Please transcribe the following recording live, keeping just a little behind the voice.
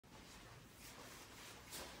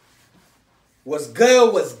What's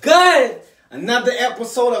good? What's good? Another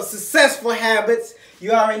episode of Successful Habits.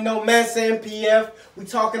 You already know Mensa MPF. We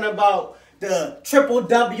talking about the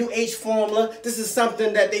Wwwh Formula. This is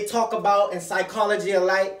something that they talk about in psychology a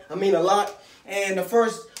lot. And the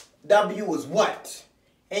first W is what.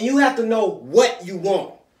 And you have to know what you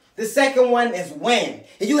want. The second one is when.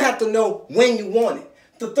 And you have to know when you want it.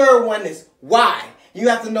 The third one is why. You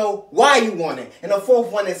have to know why you want it. And the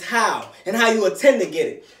fourth one is how. And how you intend to get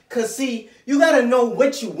it. Because see, you got to know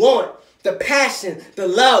what you want. The passion, the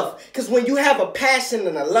love. Because when you have a passion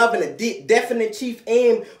and a love and a definite chief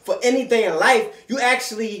aim for anything in life, you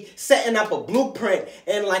actually setting up a blueprint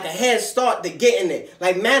and like a head start to getting it.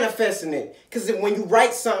 Like manifesting it. Because when you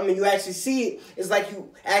write something and you actually see it, it's like you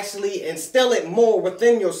actually instill it more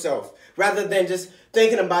within yourself. Rather than just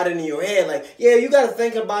thinking about it in your head. Like, yeah, you got to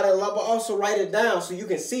think about it a lot, but also write it down so you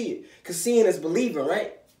can see it. Because seeing is believing,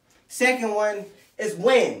 right? Second one is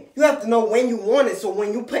when. You have to know when you want it. So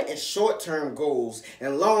when you put in short-term goals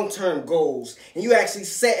and long-term goals, and you actually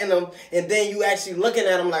setting them, and then you actually looking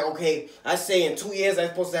at them like, okay, I say in 2 years I'm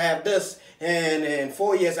supposed to have this, and in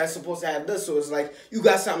 4 years I'm supposed to have this. So it's like you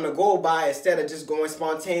got something to go by instead of just going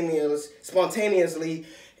spontaneously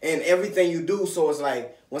in everything you do. So it's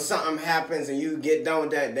like when something happens and you get done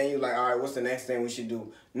with that, then you're like, all right, what's the next thing we should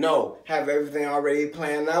do? No, have everything already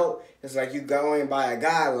planned out. It's like you going by a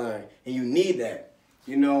guideline, and you need that.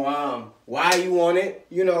 You know, why you want it.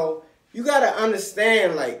 You know, you got to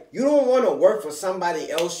understand, like, you don't want to work for somebody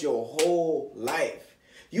else your whole life.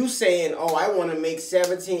 You saying, oh, I want to make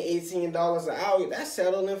 $17, $18 an hour. That's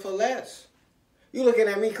settling for less. You looking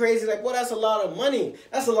at me crazy like, well, that's a lot of money.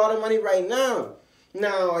 That's a lot of money right now.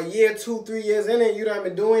 Now, a year, 2, 3 years in it, you done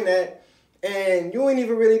been doing that, and you ain't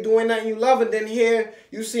even really doing nothing you love. And then here,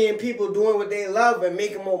 you seeing people doing what they love and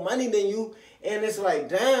making more money than you. And it's like,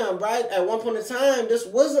 damn, right? At one point in time, this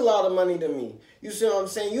was a lot of money to me. You see what I'm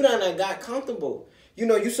saying? You done got comfortable. You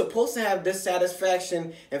know, you're supposed to have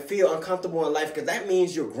dissatisfaction and feel uncomfortable in life because that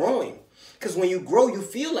means you're growing. Because when you grow, you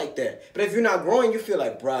feel like that. But if you're not growing, you feel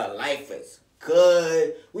like, bruh, life is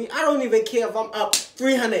good. I don't even care if I'm up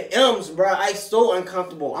 300 M's, bruh. I so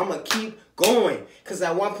uncomfortable. I'm going to keep going. Because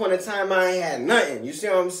at one point in time, I ain't had nothing. You see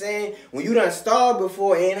what I'm saying? When you done starved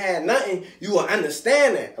before and ain't had nothing, you will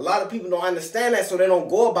understand that. A lot of people don't understand that, so they don't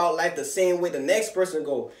go about life the same way the next person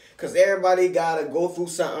go. Because everybody got to go through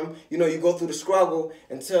something. You know, you go through the struggle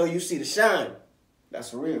until you see the shine.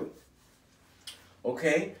 That's real.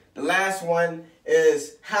 Okay? The last one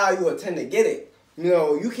is how you intend to get it. You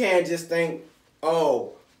know, you can't just think,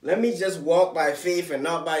 oh, let me just walk by faith and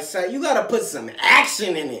not by sight. You got to put some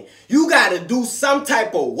action in it. You got to do some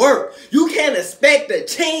type of work. You can't expect to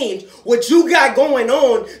change what you got going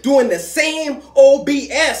on doing the same old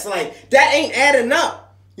BS. Like, that ain't adding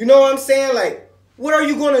up. You know what I'm saying? Like, what are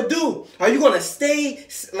you going to do? Are you going to stay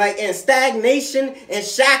like in stagnation and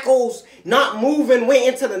shackles, not moving, waiting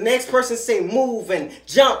until the next person say move and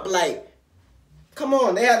jump? Like, come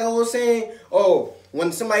on. They have the whole saying, oh,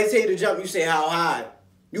 when somebody tell you to jump, you say how high.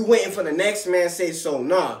 You waiting for the next man say so.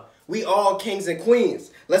 Nah, we all kings and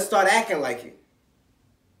queens. Let's start acting like it.